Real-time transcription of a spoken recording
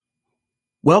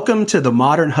Welcome to the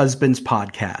Modern Husbands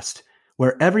Podcast,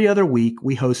 where every other week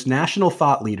we host national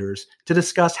thought leaders to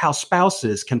discuss how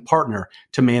spouses can partner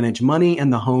to manage money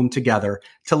and the home together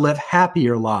to live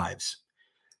happier lives.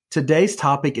 Today's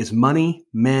topic is money,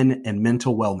 men, and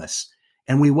mental wellness,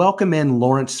 and we welcome in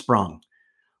Lawrence Sprung.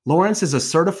 Lawrence is a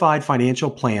certified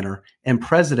financial planner and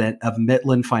president of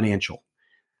Midland Financial.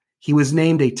 He was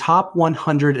named a top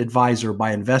 100 advisor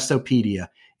by Investopedia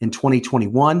in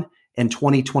 2021 and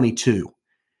 2022.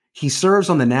 He serves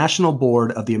on the national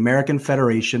board of the American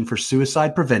Federation for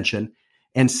Suicide Prevention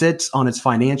and sits on its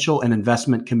financial and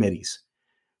investment committees.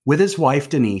 With his wife,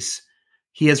 Denise,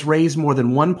 he has raised more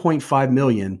than $1.5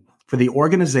 million for the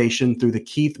organization through the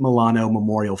Keith Milano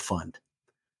Memorial Fund.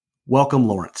 Welcome,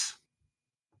 Lawrence.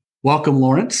 Welcome,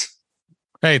 Lawrence.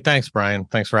 Hey, thanks, Brian.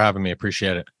 Thanks for having me.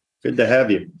 Appreciate it. Good to have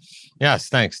you. Yes,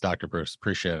 thanks, Dr. Bruce.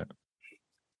 Appreciate it.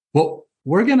 Well,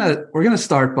 we're gonna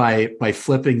start by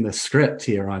flipping the script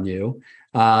here on you.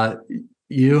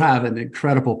 You have an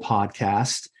incredible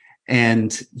podcast,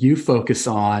 and you focus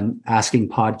on asking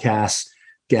podcast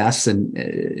guests and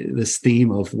this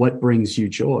theme of what brings you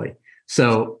joy.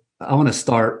 So I want to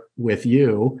start with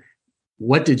you.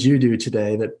 What did you do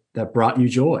today that brought you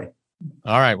joy?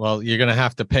 All right. Well, you're going to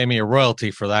have to pay me a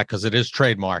royalty for that because it is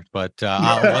trademarked, but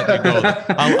I'll let you go.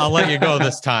 I'll let you go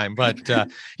this time. But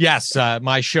yes,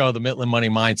 my show, The Midland Money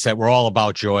Mindset, we're all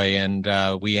about joy. And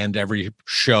we end every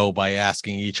show by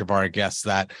asking each of our guests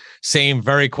that same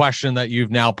very question that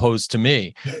you've now posed to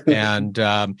me. And,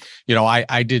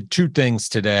 I did two things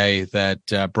today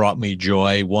that brought me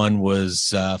joy. One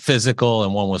was physical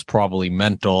and one was probably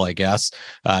mental, I guess.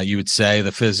 You would say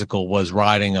the physical was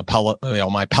riding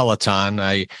my Peloton.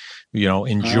 I,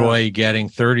 enjoy getting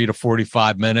 30 to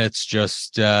 45 minutes,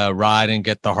 just riding,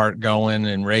 get the heart going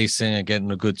and racing and getting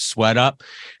a good sweat up.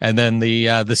 And then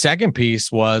the second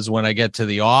piece was when I get to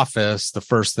the office, the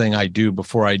first thing I do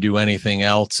before I do anything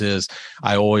else is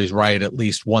I always write at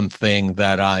least one thing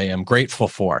that I am grateful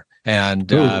for. And,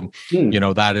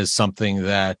 that is something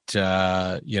that,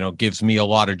 gives me a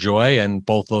lot of joy, and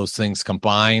both those things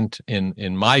combined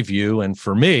in my view, and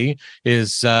for me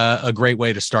is a great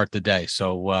way to start the day.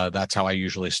 So that's how I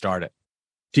usually start it.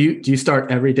 Do you start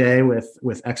every day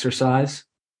with exercise?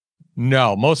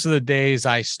 No, most of the days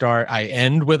I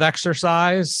end with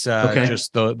exercise, okay.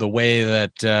 Just the way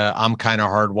that I'm kind of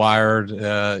hardwired.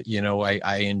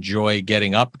 I enjoy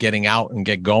getting up, getting out and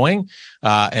get going.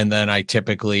 And then I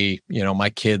typically, my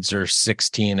kids are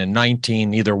 16 and 19.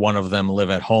 Neither one of them live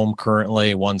at home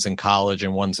currently. One's in college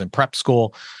and one's in prep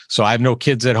school. So I have no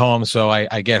kids at home. So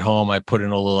I get home, I put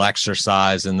in a little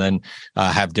exercise and then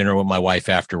have dinner with my wife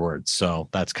afterwards. So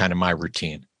that's kind of my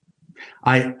routine.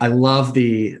 I love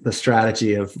the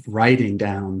strategy of writing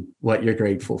down what you're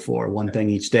grateful for, one thing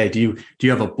each day. Do you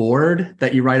have a board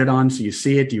that you write it on so you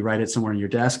see it? Do you write it somewhere on your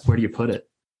desk? Where do you put it?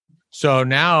 So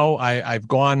now I've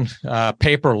gone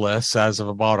paperless as of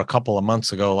about a couple of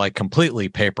months ago, like completely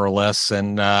paperless.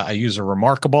 And I use a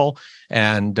Remarkable,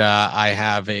 and I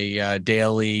have a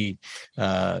daily,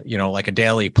 like a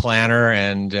daily planner.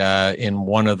 And in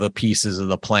one of the pieces of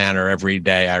the planner every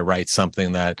day, I write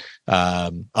something that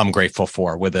I'm grateful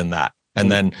for within that.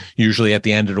 And then usually at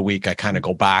the end of the week, I kind of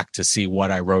go back to see what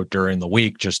I wrote during the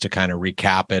week just to kind of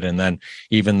recap it. And then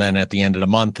even then at the end of the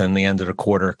month and the end of the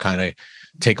quarter, kind of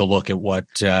take a look at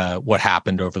what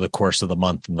happened over the course of the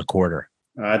month and the quarter.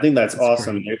 I think that's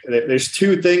awesome. There's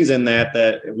two things in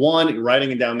that one,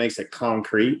 writing it down makes it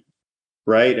concrete,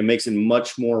 right? It makes it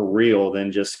much more real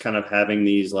than just kind of having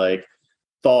these like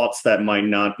thoughts that might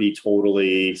not be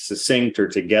totally succinct or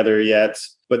together yet.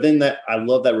 But then I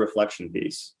love that reflection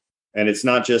piece. And it's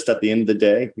not just at the end of the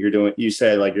day. You're doing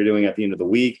at the end of the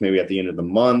week, maybe at the end of the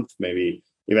month, maybe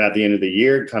even at the end of the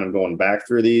year, kind of going back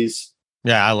through these.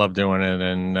 Yeah, I love doing it,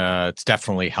 and it's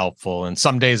definitely helpful. And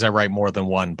some days I write more than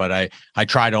one, but I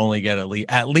try to only get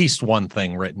at least one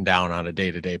thing written down on a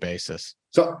day-to-day basis.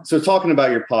 So talking about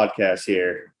your podcast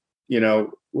here,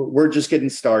 we're just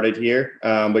getting started here,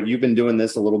 but you've been doing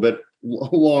this a little bit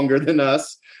longer than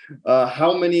us.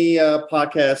 How many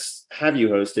podcasts have you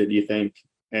hosted, do you think?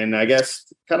 And I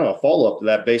guess kind of a follow-up to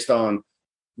that based on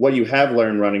what you have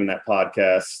learned running that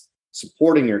podcast,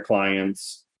 supporting your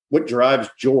clients. What drives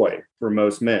joy for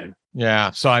most men?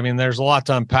 Yeah. So, I mean, there's a lot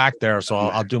to unpack there. So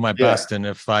I'll do my best. And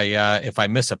if I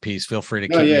miss a piece, feel free to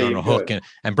keep me on a hook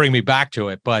and bring me back to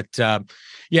it. But so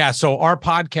our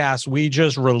podcast, we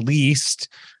just released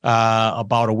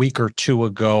about a week or two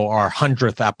ago, our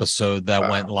 100th episode that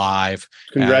went live.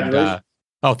 Congratulations.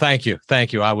 Oh, thank you.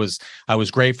 Thank you. I was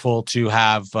grateful to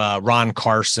have Ron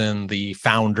Carson, the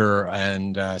founder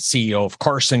and CEO of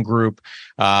Carson Group,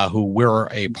 who we're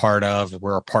a part of.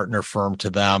 We're a partner firm to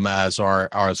them as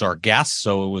our guests.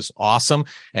 So it was awesome.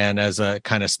 And as a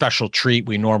kind of special treat,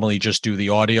 we normally just do the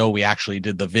audio. We actually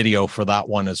did the video for that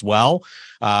one as well.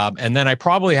 And then I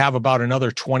probably have about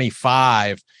another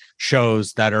 25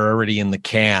 shows that are already in the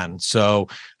can. So,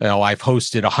 I've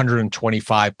hosted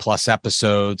 125 plus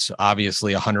episodes.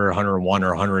 Obviously 100, 101 or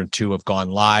 102 have gone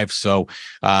live. So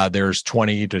there's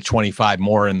 20 to 25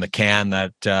 more in the can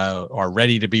that are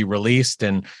ready to be released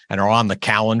and are on the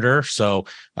calendar. So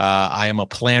I am a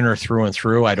planner through and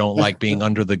through. I don't like being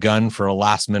under the gun for a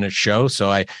last minute show.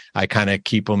 So I kind of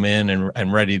keep them in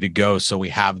and ready to go. So we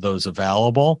have those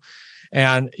available.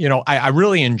 And, I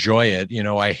really enjoy it.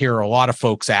 I hear a lot of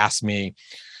folks ask me,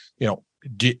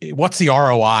 what's the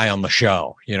ROI on the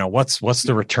show? What's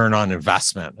the return on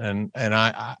investment? And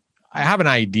I have an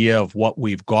idea of what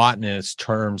we've gotten in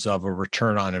terms of a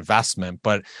return on investment,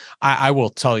 but I will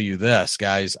tell you this,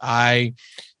 guys,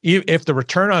 if the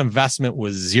return on investment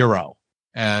was zero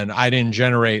and I didn't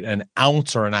generate an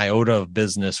ounce or an iota of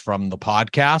business from the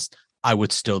podcast, I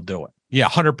would still do it. Yeah,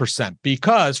 100%.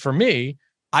 Because for me,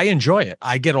 I enjoy it.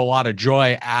 I get a lot of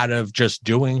joy out of just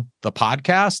doing the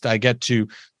podcast. I get to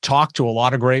talk to a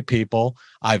lot of great people.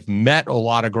 I've met a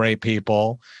lot of great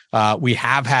people. We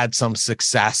have had some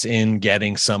success in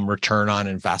getting some return on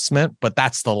investment, but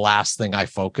that's the last thing I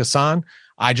focus on.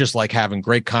 I just like having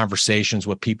great conversations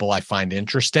with people I find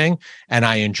interesting, and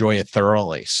I enjoy it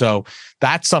thoroughly. So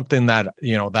that's something that,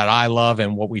 that I love.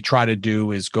 And what we try to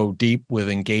do is go deep with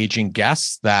engaging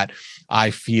guests that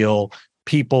I feel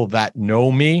people that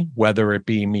know me, whether it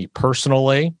be me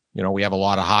personally, we have a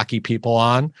lot of hockey people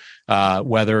on,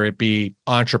 whether it be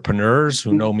entrepreneurs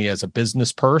who know me as a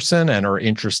business person and are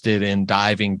interested in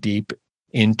diving deep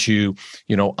into,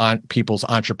 on people's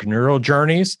entrepreneurial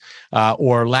journeys,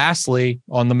 or lastly,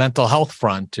 on the mental health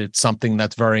front. It's something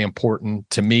that's very important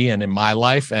to me and in my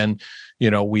life. And,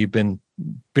 we've been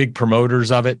big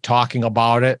promoters of it, talking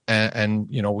about it. And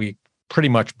we pretty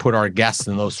much put our guests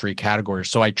in those three categories.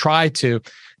 So I try to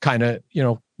kind of,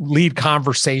 lead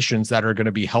conversations that are going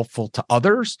to be helpful to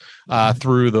others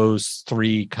through those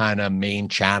three kind of main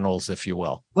channels, if you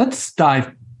will. Let's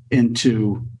dive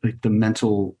into the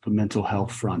mental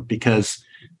health front, because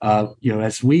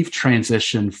as we've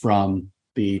transitioned from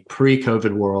the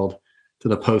pre-COVID world to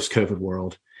the post-COVID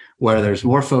world, where there's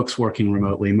more folks working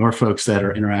remotely, more folks that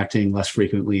are interacting less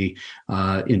frequently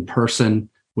in person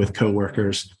with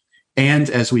coworkers. And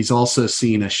as we've also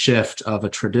seen a shift of a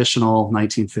traditional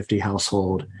 1950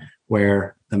 household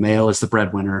where the male is the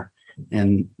breadwinner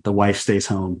and the wife stays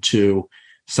home, to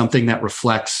something that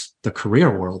reflects the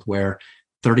career world where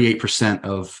 38%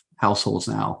 of households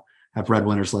now have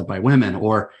breadwinners led by women,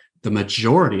 or the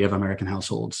majority of American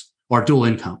households are dual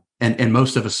income. And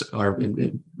most of us are,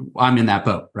 I'm in that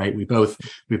boat, right? We both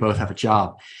have a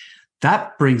job.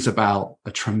 That brings about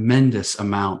a tremendous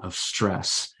amount of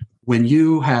stress. When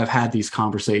you have had these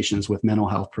conversations with mental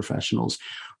health professionals,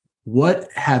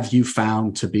 what have you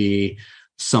found to be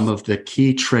some of the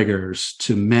key triggers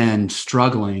to men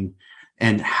struggling,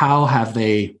 and how have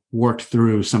they worked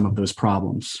through some of those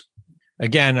problems?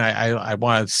 Again, I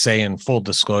want to say in full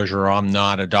disclosure, I'm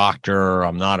not a doctor.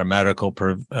 I'm not a medical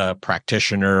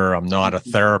practitioner. I'm not a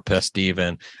therapist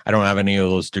even. I don't have any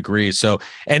of those degrees. So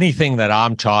anything that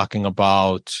I'm talking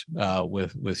about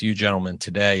with you gentlemen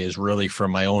today is really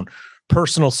from my own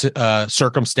personal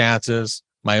circumstances,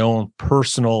 my own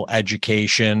personal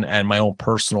education, and my own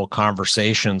personal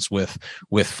conversations with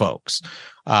folks.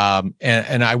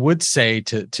 And I would say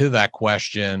to that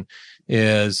question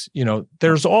is,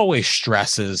 there's always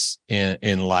stresses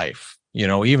in life.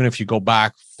 Even if you go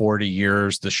back 40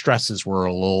 years, the stresses were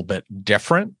a little bit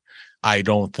different. I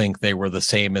don't think they were the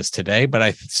same as today, but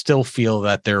I still feel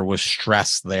that there was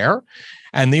stress there.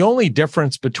 And the only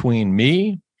difference between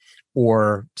me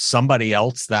or somebody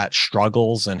else that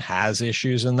struggles and has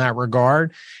issues in that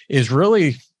regard is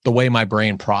really the way my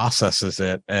brain processes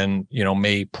it, and,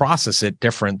 may process it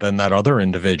different than that other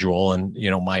individual, and,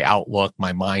 my outlook,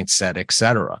 my mindset, et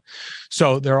cetera.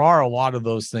 So there are a lot of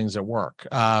those things at work.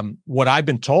 What I've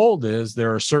been told is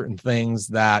there are certain things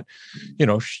that,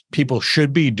 people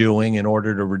should be doing in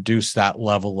order to reduce that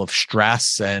level of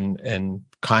stress and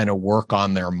kind of work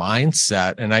on their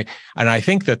mindset. And I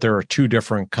think that there are two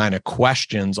different kind of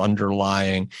questions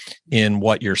underlying in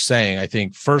what you're saying. I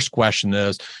think first question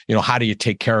is, how do you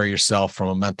take care of yourself from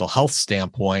a mental health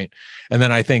standpoint? And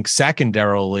then I think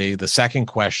secondarily, the second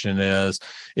question is,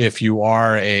 if you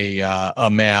are a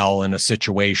male in a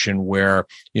situation where,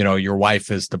 your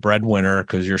wife is the breadwinner,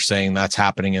 because you're saying that's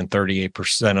happening in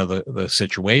 38% of the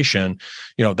situation,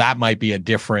 that might be a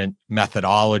different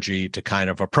methodology to kind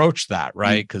of approach that,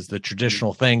 right? Because the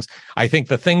traditional things, I think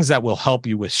the things that will help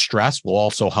you with stress will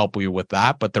also help you with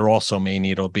that, but there also may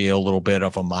need to be a little bit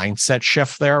of a mindset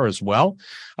shift there as well.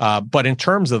 But in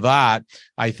terms of that,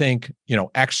 I think,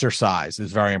 exercise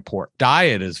is very important.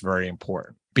 Diet is very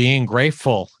important. Being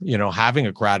grateful, having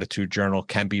a gratitude journal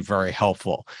can be very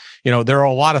helpful. There are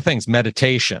a lot of things.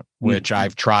 Meditation, which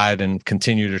I've tried and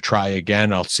continue to try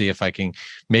again. I'll see if I can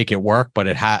make it work, but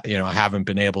I haven't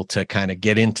been able to kind of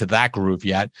get into that groove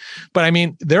yet. But I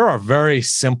mean, there are very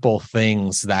simple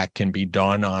things that can be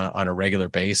done on a regular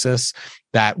basis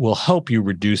that will help you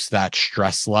reduce that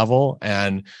stress level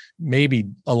and maybe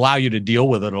allow you to deal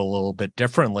with it a little bit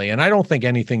differently. And I don't think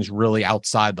anything's really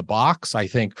outside the box. I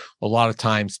think a lot of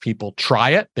times people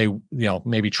try it. They,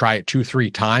 maybe try it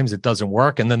 2-3 times. It doesn't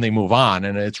work. And then they move on.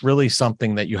 And it's really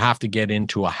something that you have to get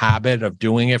into a habit of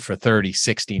doing it for 30,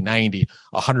 60, 90,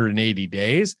 180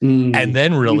 days, and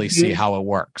then really see how it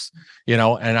works. And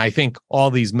I think all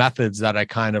these methods that I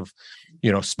kind of,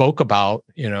 spoke about,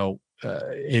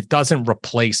 it doesn't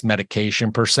replace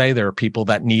medication per se. There are people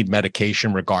that need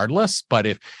medication regardless. But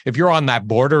if you're on that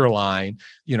borderline,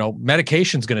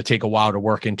 medication is going to take a while to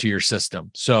work into your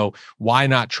system. So why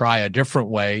not try a different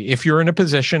way if you're in a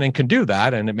position and can do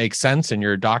that, and it makes sense, and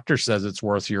your doctor says it's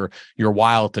worth your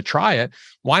while to try it?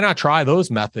 Why not try those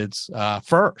methods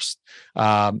first?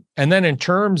 And then in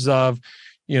terms of,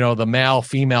 the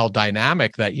male-female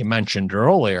dynamic that you mentioned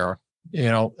earlier,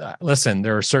 listen,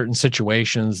 there are certain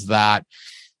situations that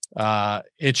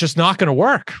it's just not going to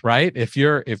work, right? If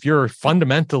you're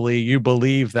fundamentally, you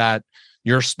believe that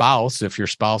your spouse, if your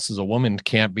spouse is a woman,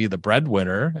 can't be the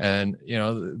breadwinner, and,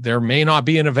 there may not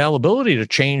be an availability to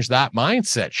change that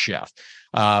mindset shift.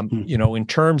 In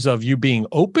terms of you being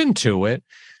open to it,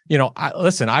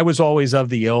 I was always of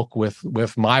the ilk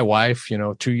with my wife,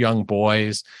 2 young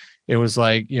boys. It was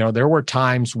like, there were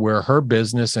times where her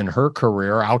business and her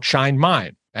career outshined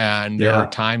mine. And there are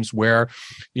times where,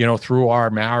 through our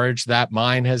marriage, that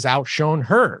mine has outshone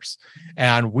hers.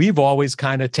 And we've always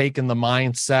kind of taken the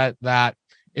mindset that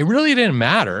it really didn't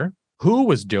matter who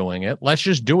was doing it. Let's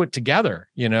just do it together,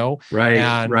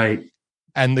 Right, right.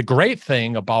 And the great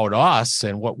thing about us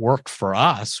and what worked for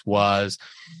us was,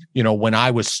 when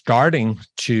I was starting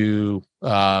to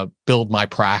build my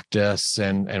practice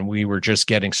and we were just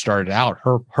getting started out,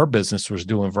 her business was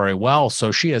doing very well.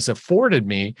 So she has afforded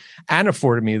me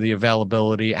the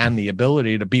availability and the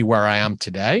ability to be where I am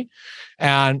today.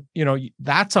 And,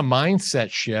 that's a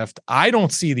mindset shift. I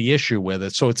don't see the issue with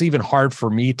it. So it's even hard for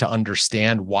me to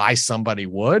understand why somebody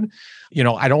would.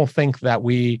 I don't think that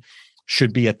we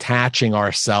should be attaching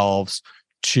ourselves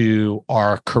to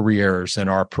our careers and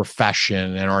our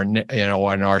profession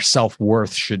and our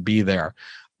self-worth should be there.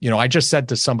 I just said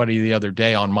to somebody the other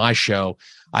day on my show,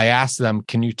 I asked them,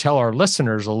 can you tell our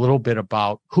listeners a little bit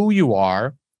about who you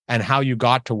are and how you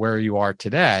got to where you are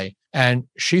today? And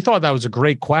she thought that was a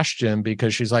great question,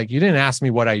 because she's like, you didn't ask me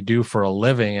what I do for a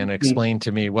living and explain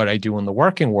to me what I do in the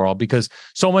working world, because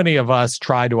so many of us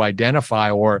try to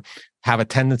identify or have a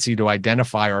tendency to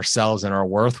identify ourselves and our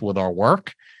worth with our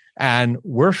work. And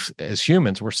we're, as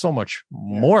humans, we're so much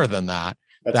more than that.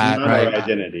 That's not our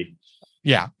identity.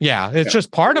 Yeah. It's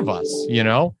just part of us,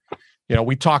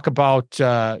 we talk about,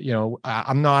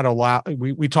 I'm not allowed,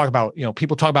 we talk about,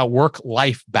 people talk about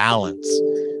work-life balance.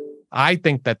 I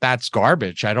think that that's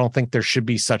garbage. I don't think there should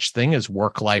be such thing as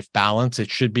work-life balance.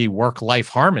 It should be work-life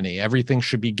harmony. Everything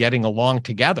should be getting along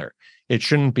together. It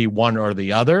shouldn't be one or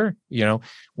the other.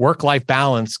 Work-life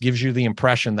balance gives you the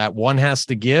impression that one has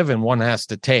to give and one has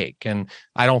to take. And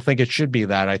I don't think it should be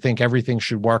that. I think everything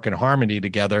should work in harmony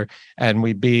together, and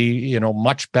we'd be,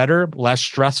 much better, less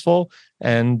stressful,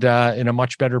 and in a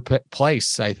much better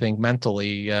place, I think,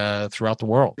 mentally throughout the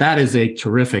world. That is a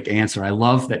terrific answer. I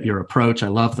love that your approach. I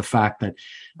love the fact that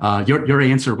your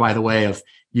answer, by the way, of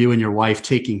you and your wife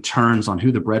taking turns on who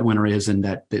the breadwinner is, and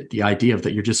that the idea of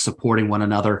that you're just supporting one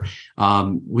another.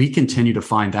 We continue to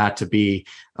find that to be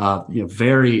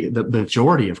the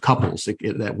majority of couples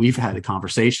that we've had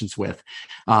conversations with.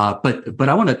 But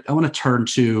I want to turn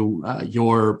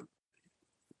to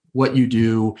what you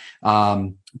do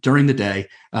during the day.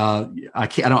 I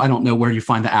don't know where you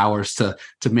find the hours to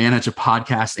manage a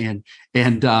podcast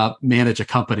and manage a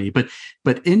company, but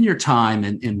in your time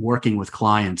in working with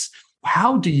clients,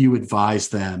 how do you advise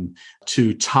them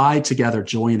to tie together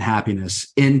joy and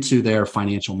happiness into their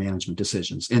financial management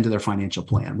decisions, into their financial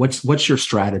plan? What's your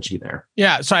strategy there?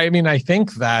 Yeah. So, I mean, I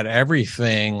think that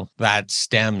everything that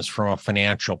stems from a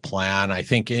financial plan, I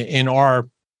think in our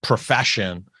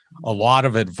profession, a lot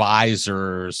of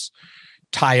advisors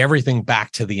tie everything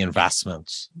back to the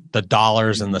investments, the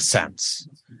dollars and the cents.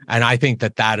 And I think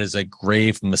that that is a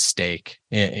grave mistake,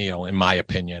 in my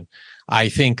opinion. I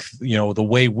think, the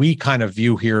way we kind of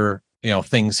view here,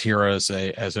 things here as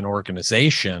an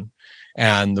organization,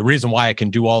 and the reason why I can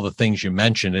do all the things you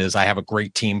mentioned is I have a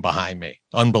great team behind me.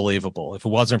 Unbelievable. If it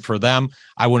wasn't for them,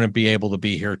 I wouldn't be able to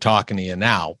be here talking to you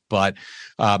now. But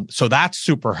so that's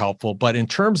super helpful. But in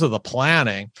terms of the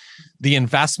planning, the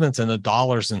investments and the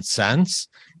dollars and cents,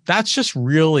 that's just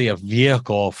really a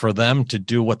vehicle for them to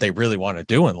do what they really want to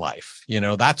do in life.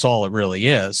 That's all it really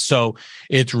is. So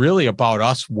it's really about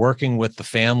us working with the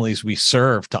families we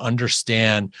serve to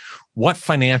understand what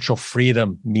financial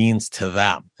freedom means to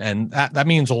them. And that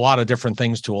means a lot of different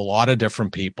things to a lot of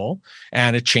different people.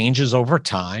 And it changes over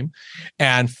time.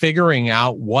 And figuring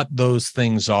out what those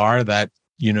things are that,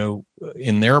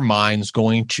 in their minds,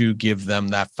 going to give them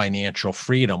that financial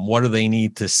freedom. What do they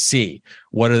need to see?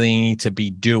 What do they need to be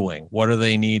doing? What do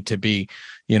they need to be,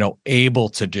 able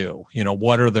to do?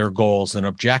 What are their goals and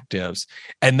objectives?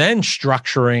 And then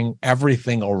structuring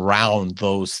everything around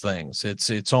those things.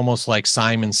 It's almost like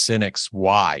Simon Sinek's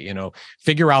why,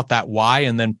 figure out that why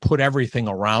and then put everything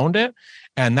around it.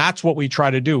 And that's what we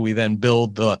try to do. We then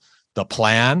build the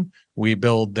plan. We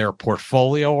build their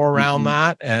portfolio around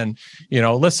that. And,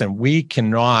 listen, we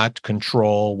cannot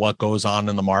control what goes on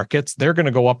in the markets. They're going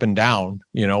to go up and down,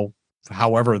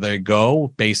 however they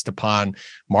go based upon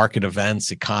market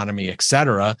events, economy, et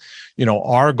cetera.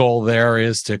 Our goal there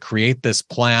is to create this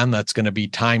plan that's going to be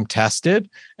time tested.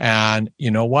 And you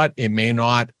know what? It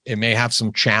may have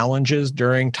some challenges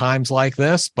during times like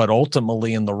this, but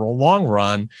ultimately in the long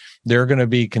run, they're going to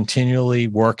be continually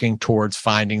working towards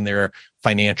finding their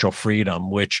financial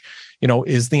freedom, which,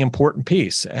 is the important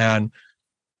piece. And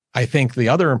I think the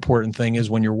other important thing is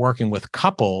when you're working with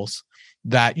couples,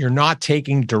 that you're not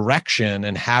taking direction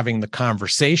and having the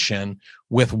conversation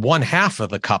with one half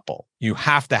of the couple. You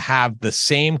have to have the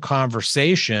same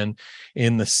conversation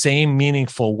in the same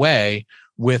meaningful way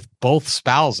with both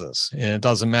spouses. And it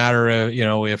doesn't matter,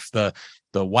 if the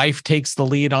wife takes the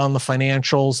lead on the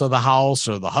financials of the house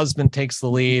or the husband takes the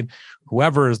lead.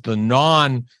 Whoever is the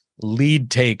non-lead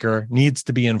taker needs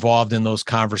to be involved in those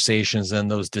conversations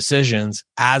and those decisions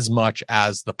as much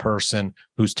as the person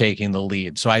who's taking the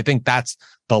lead. So I think that's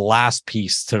the last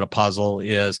piece to the puzzle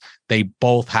is they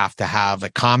both have to have a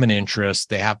common interest.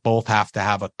 They both have to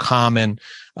have a common,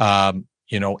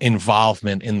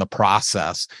 involvement in the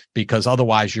process, because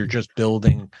otherwise you're just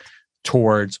building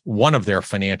towards one of their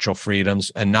financial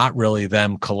freedoms and not really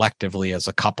them collectively as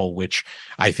a couple, which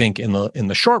I think in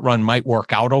the short run might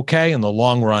work out okay. In the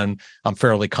long run, I'm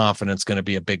fairly confident it's going to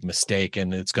be a big mistake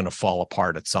and it's going to fall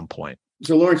apart at some point.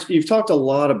 So Lawrence, you've talked a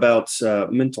lot about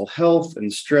mental health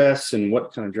and stress and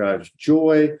what kind of drives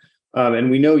joy. And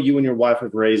we know you and your wife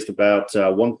have raised about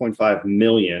 $1.5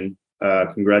 million.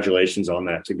 Congratulations on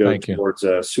that, to go towards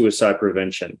suicide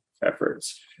prevention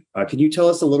efforts. Can you tell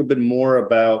us a little bit more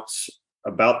about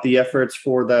the efforts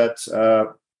for that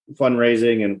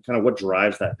fundraising and kind of what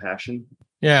drives that passion?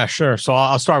 Yeah, sure. So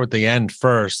I'll start with the end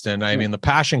first. And I mean, the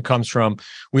passion comes from,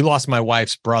 we lost my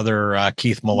wife's brother,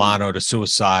 Keith Milano, to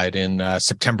suicide in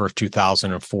September of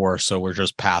 2004. So we're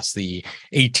just past the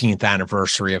 18th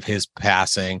anniversary of his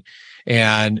passing.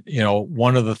 And,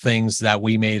 one of the things that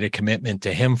we made a commitment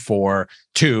to him for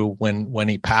too, when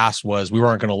he passed, was we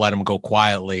weren't going to let him go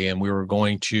quietly, and we were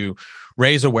going to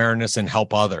raise awareness and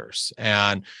help others.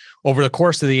 And over the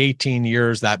course of the 18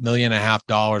 years, that $1.5 million,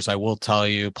 I will tell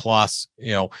you, plus,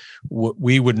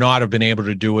 we would not have been able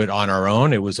to do it on our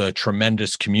own. It was a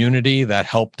tremendous community that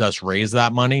helped us raise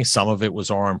that money. Some of it was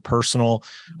our own personal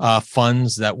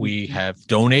funds that we have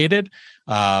donated.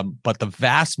 But the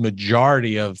vast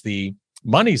majority of the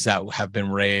monies that have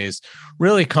been raised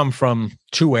really come from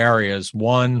two areas.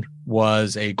 One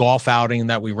was a golf outing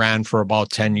that we ran for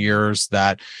about 10 years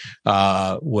that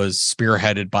was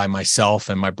spearheaded by myself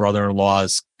and my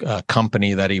brother-in-law's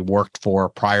company that he worked for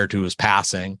prior to his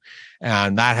passing.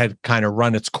 And that had kind of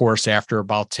run its course after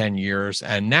about 10 years.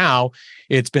 And now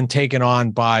it's been taken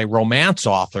on by romance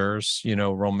authors,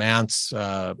 romance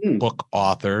book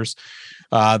authors.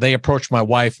 They approached my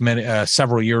wife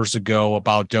several years ago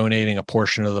about donating a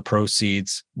portion of the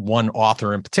proceeds, one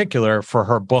author in particular, for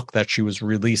her book that she was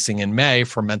releasing in May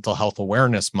for Mental Health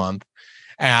Awareness Month.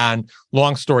 And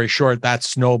long story short, that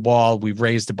snowballed. We've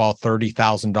raised about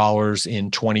 $30,000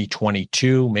 in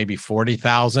 2022, maybe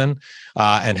 40,000,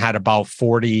 and had about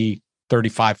 40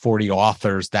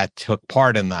 authors that took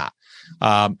part in that.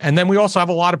 And then we also have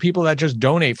a lot of people that just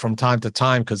donate from time to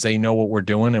time because they know what we're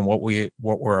doing and what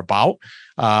we're about.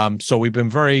 So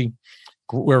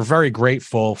we're very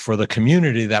grateful for the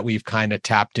community that we've kind of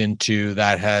tapped into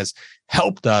that has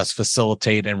helped us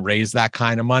facilitate and raise that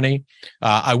kind of money.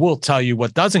 I will tell you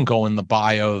what doesn't go in the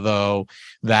bio, though,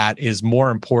 that is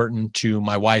more important to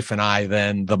my wife and I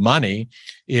than the money,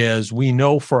 is we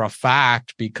know for a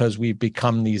fact, because we've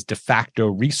become these de facto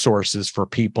resources for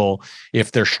people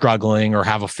if they're struggling or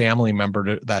have a family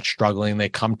member that's struggling, they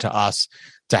come to us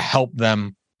to help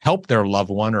them help their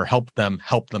loved one or help them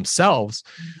help themselves.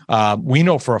 We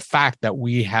know for a fact that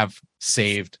we have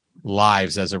saved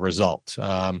lives as a result.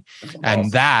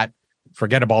 And that,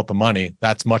 forget about the money,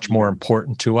 that's much more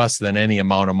important to us than any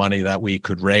amount of money that we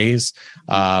could raise.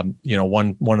 One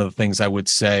of the things I would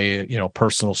say,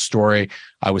 personal story,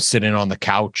 I was sitting on the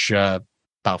couch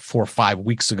about 4 or 5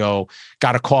 weeks ago,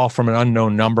 got a call from an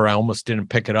unknown number. I almost didn't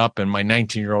pick it up. And my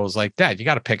 19-year-old was like, Dad, you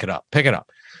got to pick it up.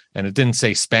 And it didn't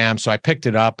say spam. So I picked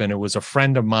it up, and it was a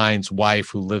friend of mine's wife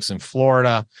who lives in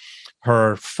Florida.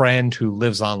 Her friend who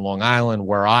lives on Long Island,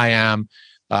 where I am,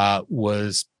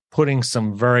 was putting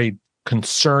some very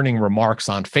concerning remarks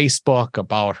on Facebook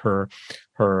about her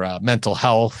mental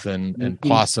health and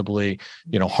possibly,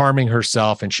 harming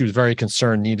herself. And she was very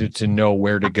concerned, needed to know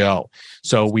where to go.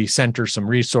 So we sent her some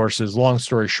resources. Long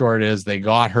story short is they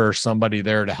got her somebody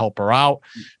there to help her out.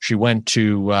 She went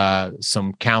to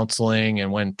some counseling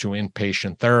and went to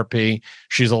inpatient therapy.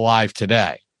 She's alive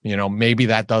today. Maybe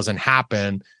that doesn't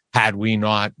happen had we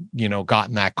not,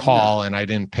 gotten that call and I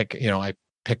didn't I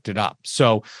picked it up.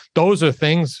 So those are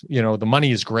things, the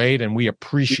money is great and we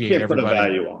appreciate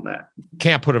everybody.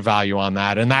 Can't put a value on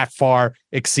that. And that far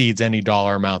exceeds any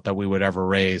dollar amount that we would ever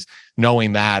raise.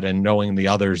 Knowing that and knowing the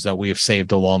others that we have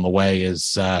saved along the way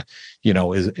is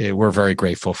we're very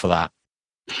grateful for that.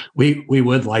 We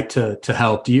would like to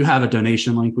help. Do you have a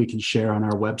donation link we can share on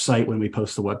our website when we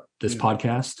post this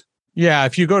podcast? Yeah.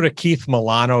 If you go to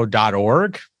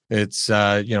keithmilano.org, it's,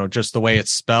 just the way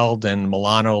it's spelled, and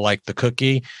Milano like the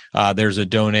cookie. There's a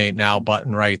donate now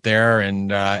button right there. And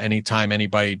anytime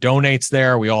anybody donates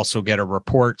there, we also get a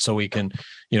report so we can,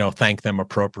 thank them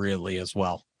appropriately as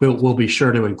well. We'll be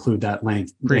sure to include that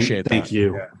link. Appreciate that. Thank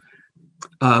you.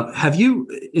 Yeah. Have you,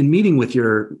 in meeting with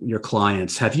your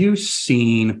clients, have you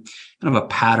seen kind of a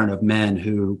pattern of men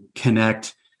who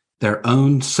connect their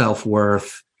own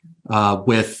self-worth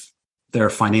with their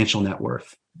financial net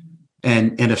worth?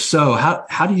 And if so,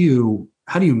 how do you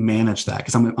manage that?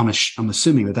 Because I'm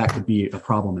assuming that could be a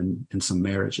problem in some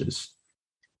marriages.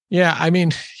 Yeah, I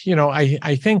mean,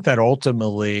 I think that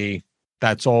ultimately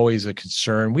that's always a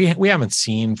concern. We haven't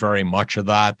seen very much of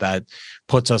that. That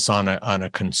puts us on a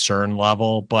concern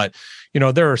level. But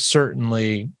there are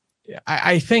certainly,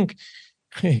 I think,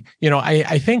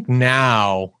 I think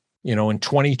now, in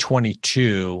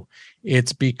 2022,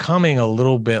 it's becoming a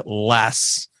little bit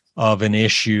less of an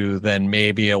issue than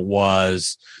maybe it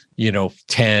was,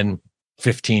 10,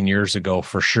 15 years ago,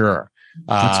 for sure.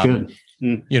 That's good.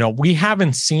 We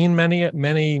haven't seen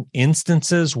many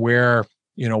instances where,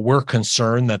 we're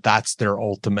concerned that that's their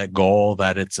ultimate goal,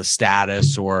 that it's a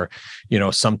status or,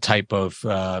 some type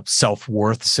of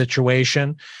self-worth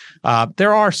situation.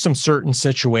 There are some certain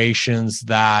situations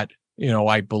that,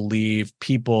 I believe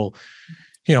people,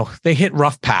 they hit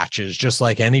rough patches just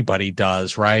like anybody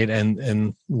does, right?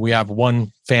 And we have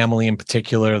one family in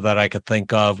particular that I could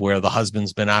think of where the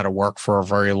husband's been out of work for a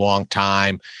very long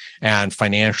time, and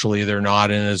financially they're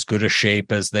not in as good a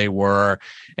shape as they were.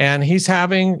 And he's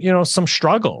having, some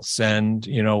struggles. And,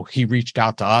 he reached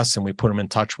out to us and we put him in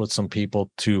touch with some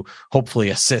people to hopefully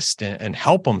assist and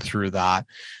help him through that.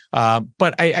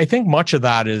 But I think much of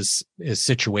that is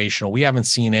situational. We haven't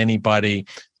seen any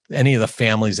of the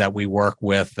families that we work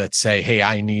with that say, hey,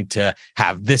 I need to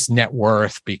have this net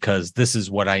worth because this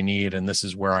is what I need and this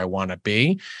is where I want to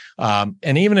be.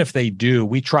 And even if they do,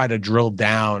 we try to drill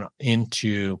down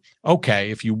into,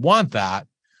 okay, if you want that,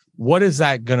 what is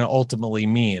that going to ultimately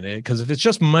mean? Because if it's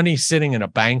just money sitting in a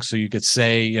bank, so you could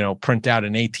say, print out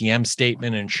an ATM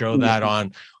statement and show that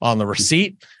on the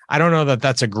receipt, I don't know that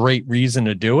that's a great reason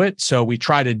to do it. So we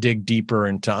try to dig deeper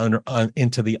into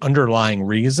the underlying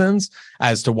reasons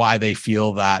as to why they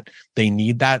feel that they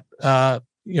need that,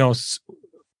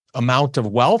 amount of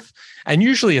wealth. And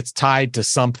usually it's tied to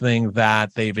something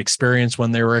that they've experienced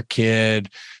when they were a kid,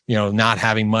 not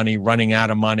having money, running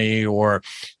out of money, or,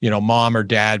 mom or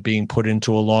dad being put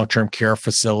into a long-term care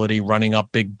facility, running up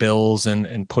big bills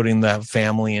and putting the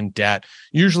family in debt.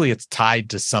 Usually it's tied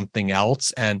to something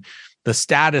else. And the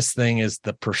status thing is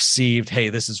the perceived, hey,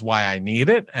 this is why I need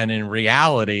it. And in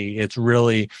reality, it's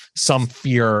really some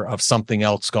fear of something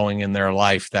else going in their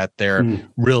life that they're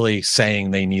really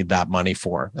saying they need that money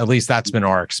for. At least that's been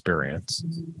our experience.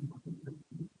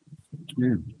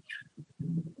 Yeah.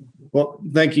 Well,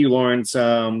 thank you, Lawrence.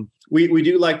 We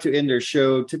do like to end our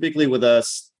show typically with a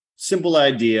simple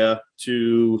idea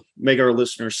to make our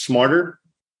listeners smarter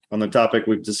on the topic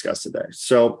we've discussed today.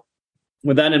 So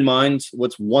with that in mind,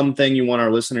 what's one thing you want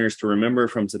our listeners to remember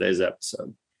from today's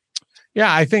episode?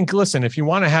 Yeah, I think, listen, if you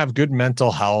want to have good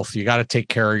mental health, you got to take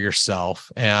care of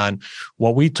yourself. And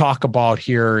what we talk about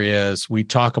here is we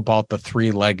talk about the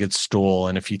three-legged stool.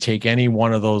 And if you take any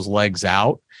one of those legs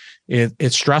out,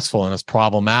 it's stressful and it's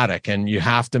problematic. And you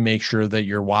have to make sure that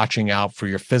you're watching out for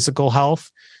your physical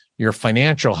health, your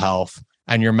financial health,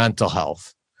 and your mental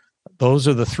health. Those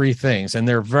are the three things, and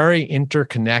they're very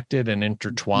interconnected and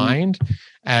intertwined.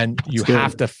 And you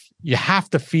have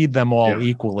to feed them all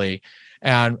equally.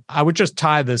 And I would just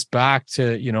tie this back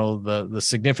to, the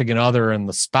significant other and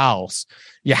the spouse.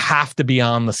 You have to be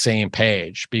on the same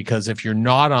page, because if you're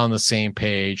not on the same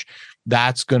page,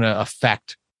 that's going to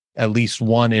affect at least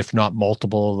one, if not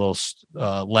multiple of those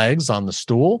legs on the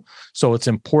stool. So it's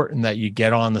important that you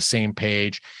get on the same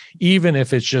page, even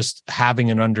if it's just having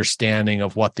an understanding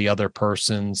of what the other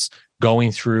person's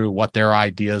going through, what their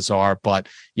ideas are. But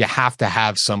you have to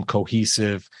have some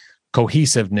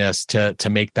cohesiveness to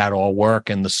make that all work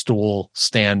and the stool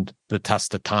stand the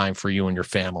test of time for you and your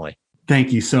family.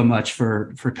 Thank you so much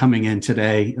for coming in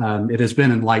today. It has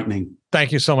been enlightening.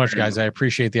 Thank you so much, guys. I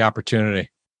appreciate the opportunity.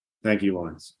 Thank you,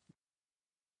 Lawrence.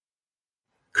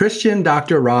 Christian,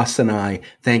 Dr. Ross, and I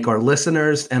thank our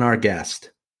listeners and our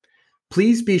guest.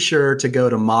 Please be sure to go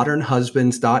to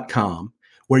modernhusbands.com,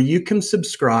 where you can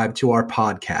subscribe to our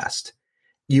podcast.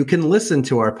 You can listen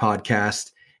to our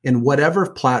podcast in whatever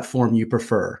platform you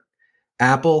prefer: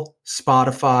 Apple,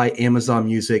 Spotify, Amazon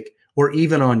Music, or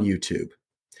even on YouTube.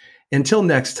 Until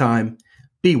next time,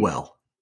 be well.